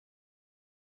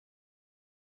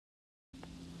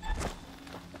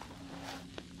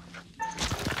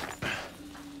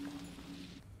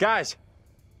Guys!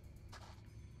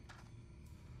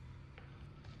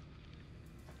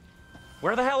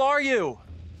 Where the hell are you?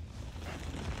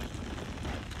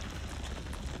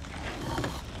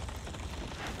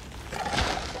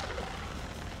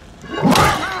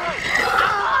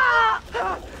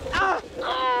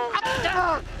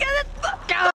 Get the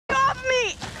fuck off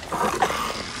me!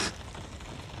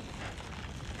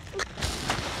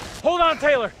 Hold on,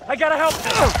 Taylor. I gotta help.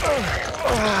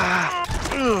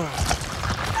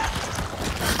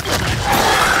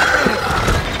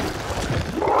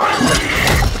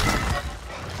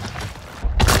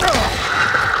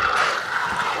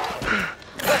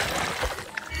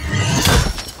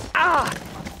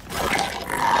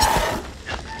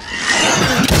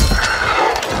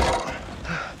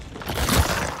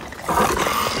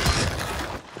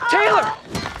 Taylor!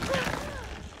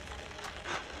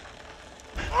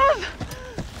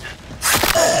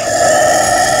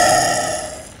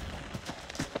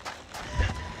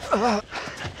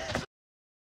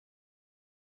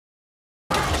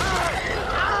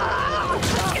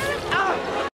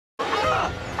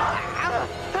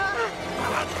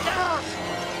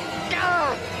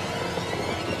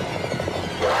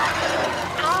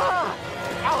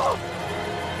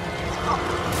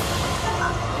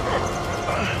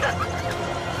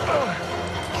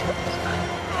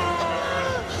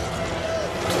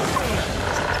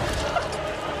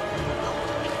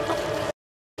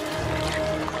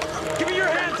 Give me your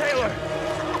hand, Taylor!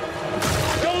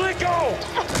 Don't let go!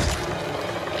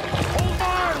 Hold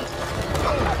on!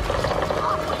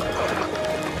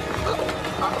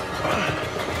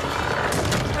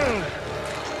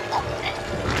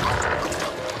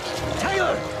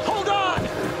 Taylor, hold on!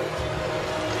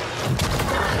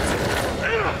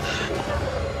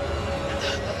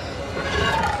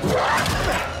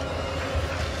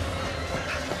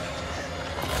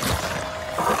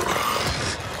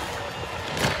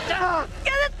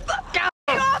 Get the fuck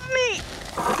off me!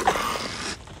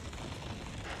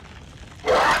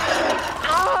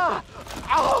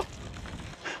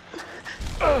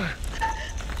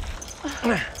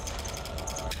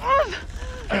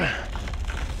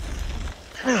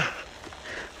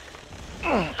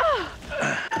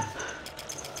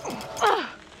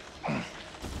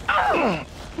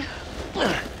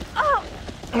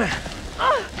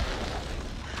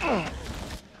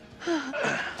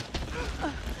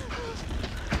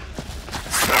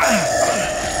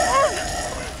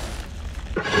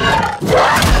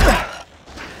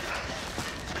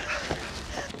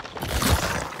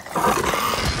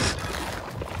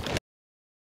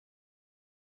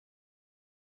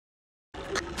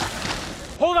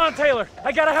 Hold on, Taylor.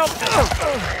 I gotta help.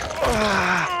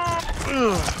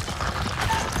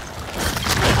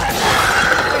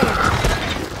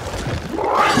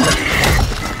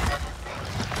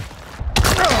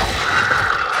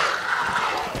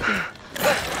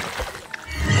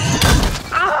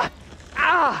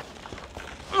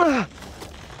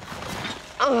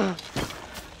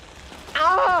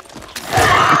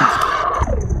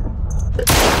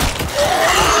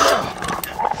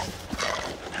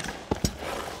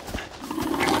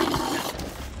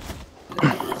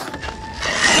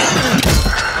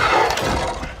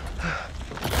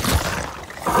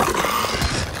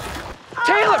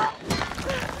 Taylor!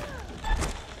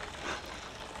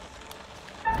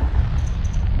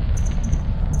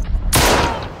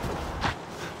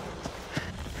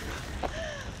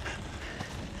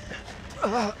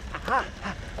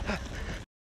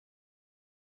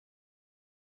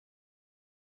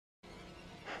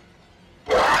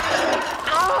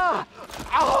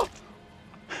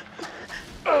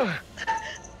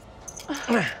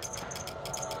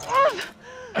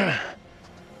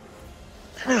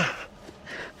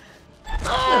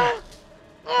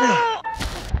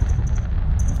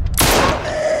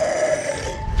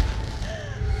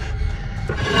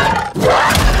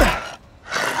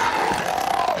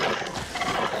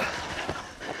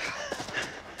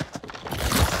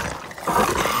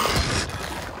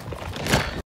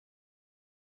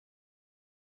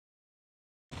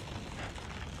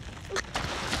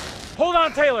 Hold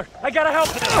on, Taylor. I gotta help.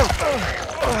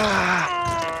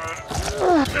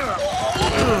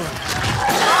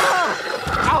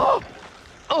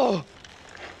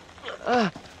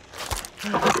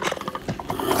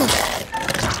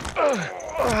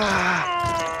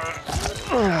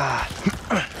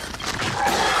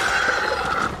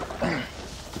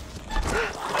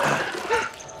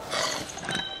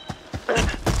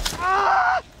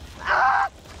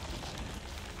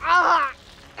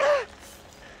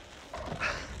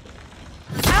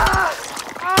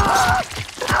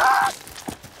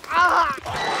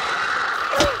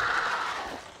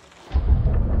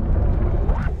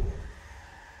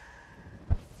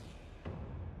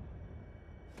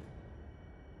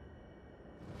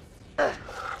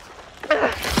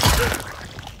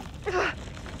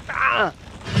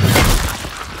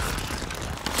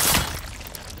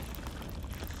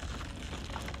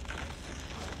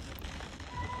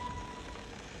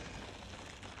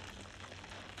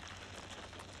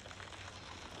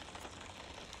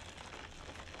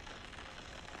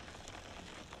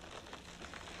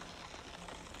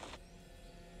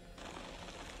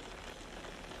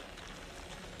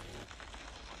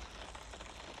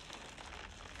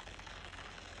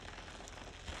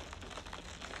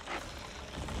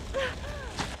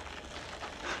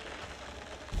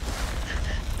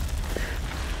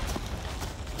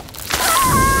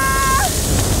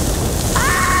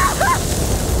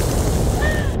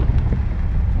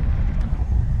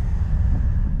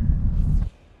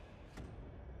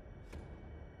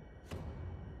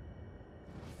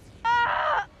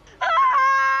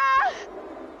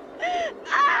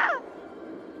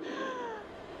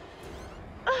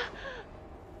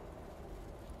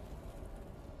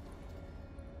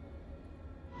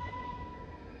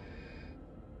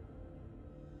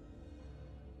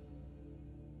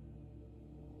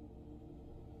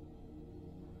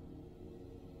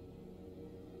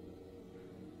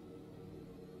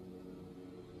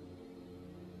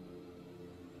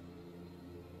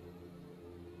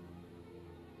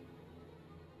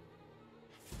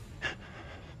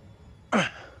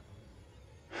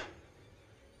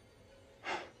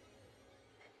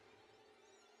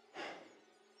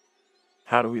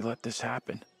 How do we let this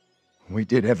happen? We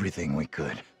did everything we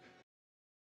could.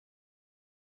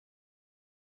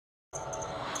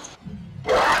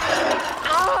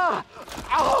 Ah!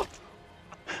 Oh!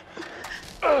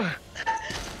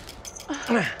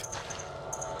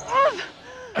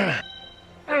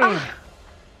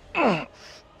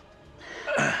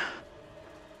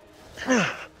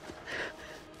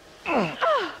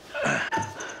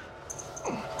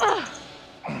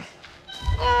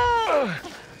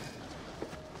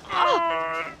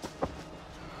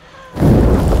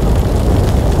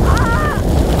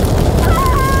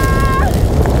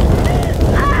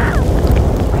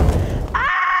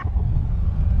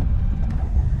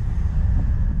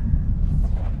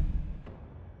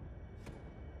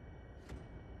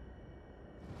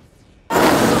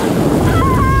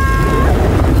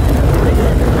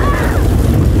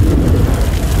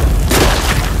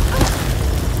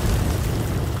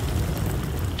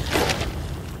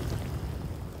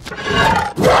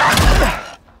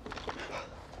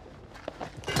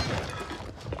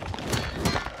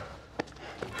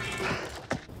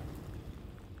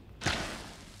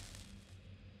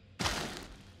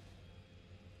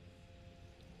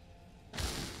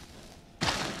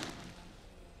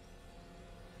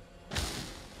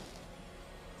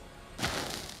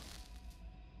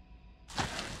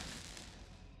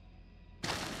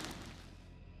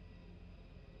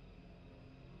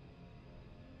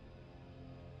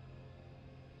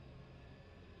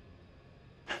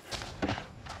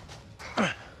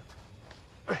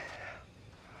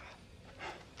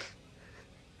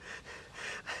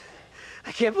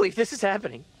 I can't believe this is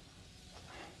happening.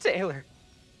 Taylor.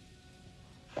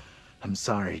 I'm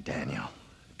sorry, Daniel.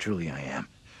 Truly I am.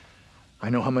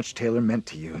 I know how much Taylor meant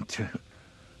to you, to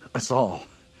us all.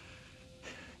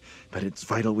 But it's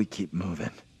vital we keep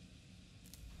moving.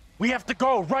 We have to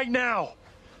go right now!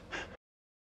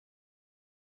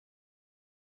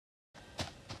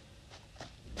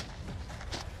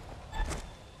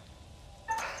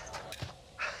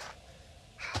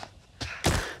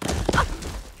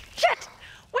 Shit!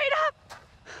 Wait up!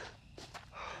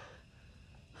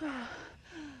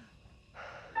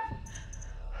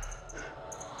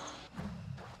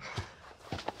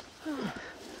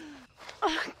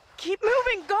 Keep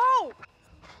moving, go!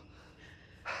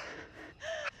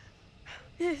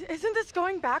 Isn't this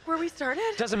going back where we started?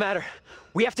 Doesn't matter.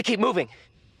 We have to keep moving.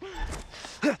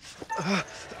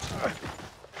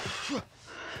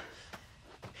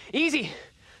 Easy.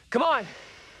 Come on.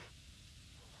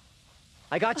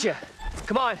 I got you.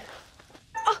 Come on.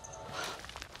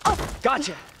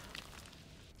 Gotcha.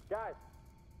 Guys.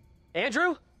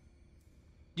 Andrew?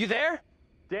 You there?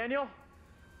 Daniel?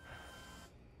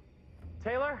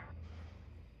 Taylor?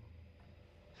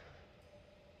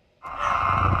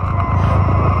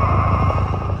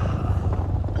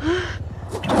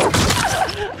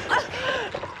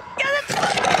 Get it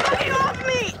fucking off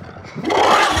me!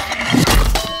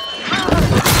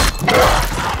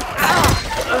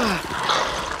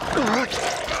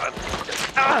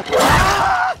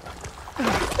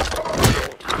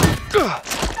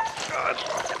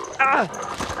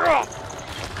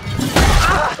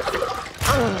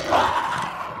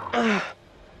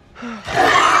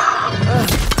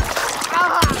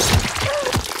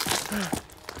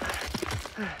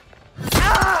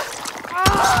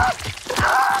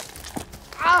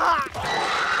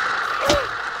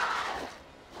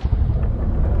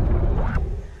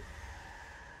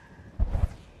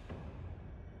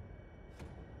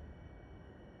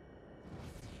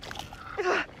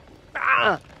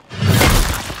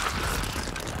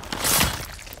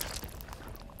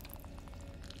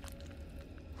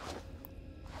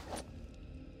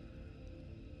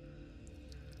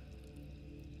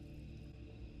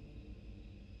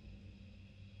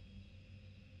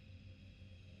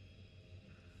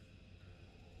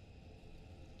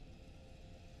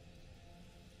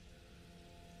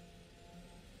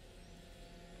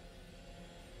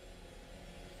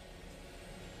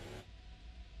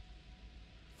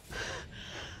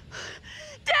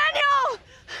 Daniel!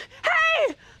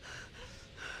 Hey!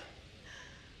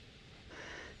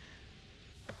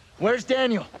 Where's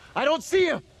Daniel? I don't see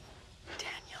him!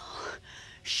 Daniel.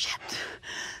 Shit.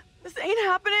 This ain't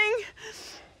happening.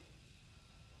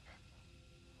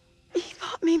 He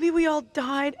thought maybe we all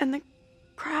died and the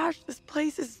crash. This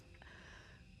place is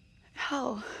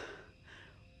hell.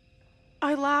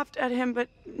 I laughed at him, but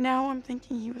now I'm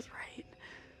thinking he was right.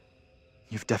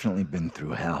 You've definitely been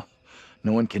through hell.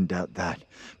 No one can doubt that.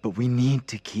 But we need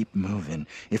to keep moving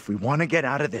if we want to get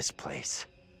out of this place.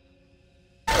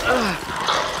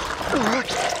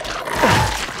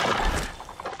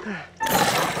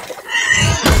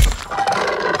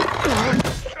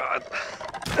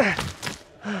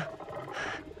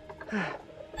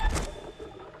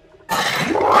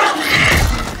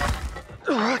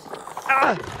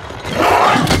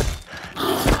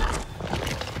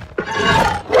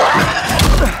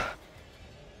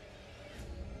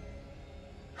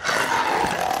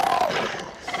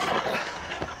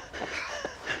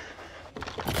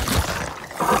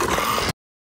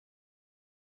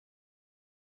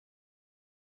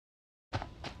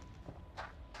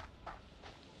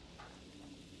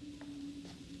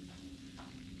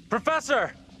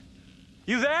 Professor!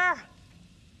 You there?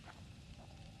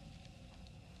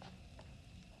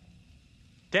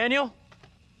 Daniel?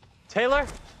 Taylor?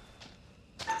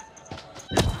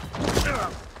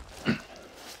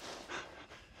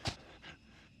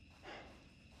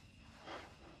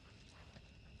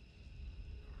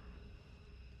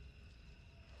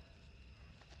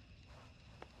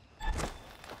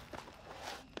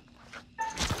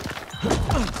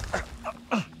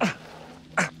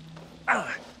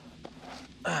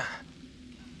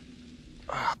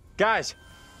 Guys!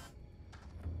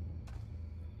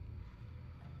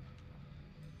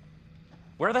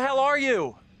 Where the hell are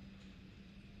you?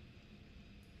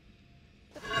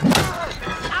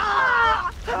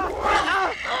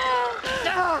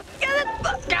 Get it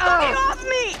fucking off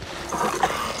me!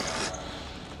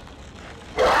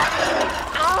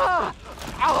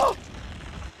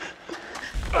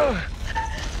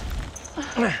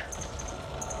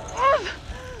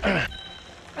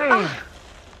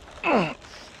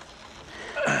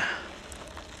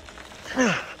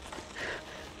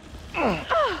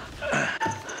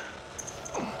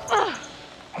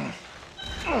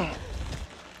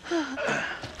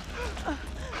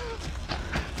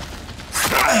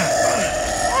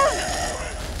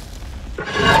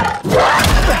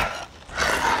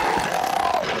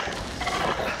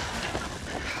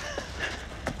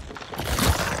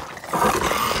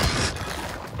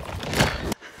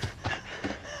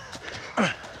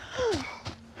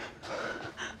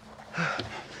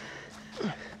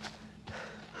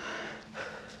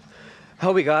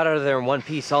 How we got out of there in one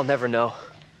piece, I'll never know.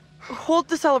 Hold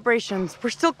the celebrations. We're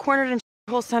still cornered in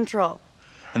Hole Central.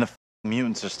 And the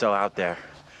mutants are still out there.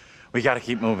 We gotta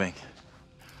keep moving.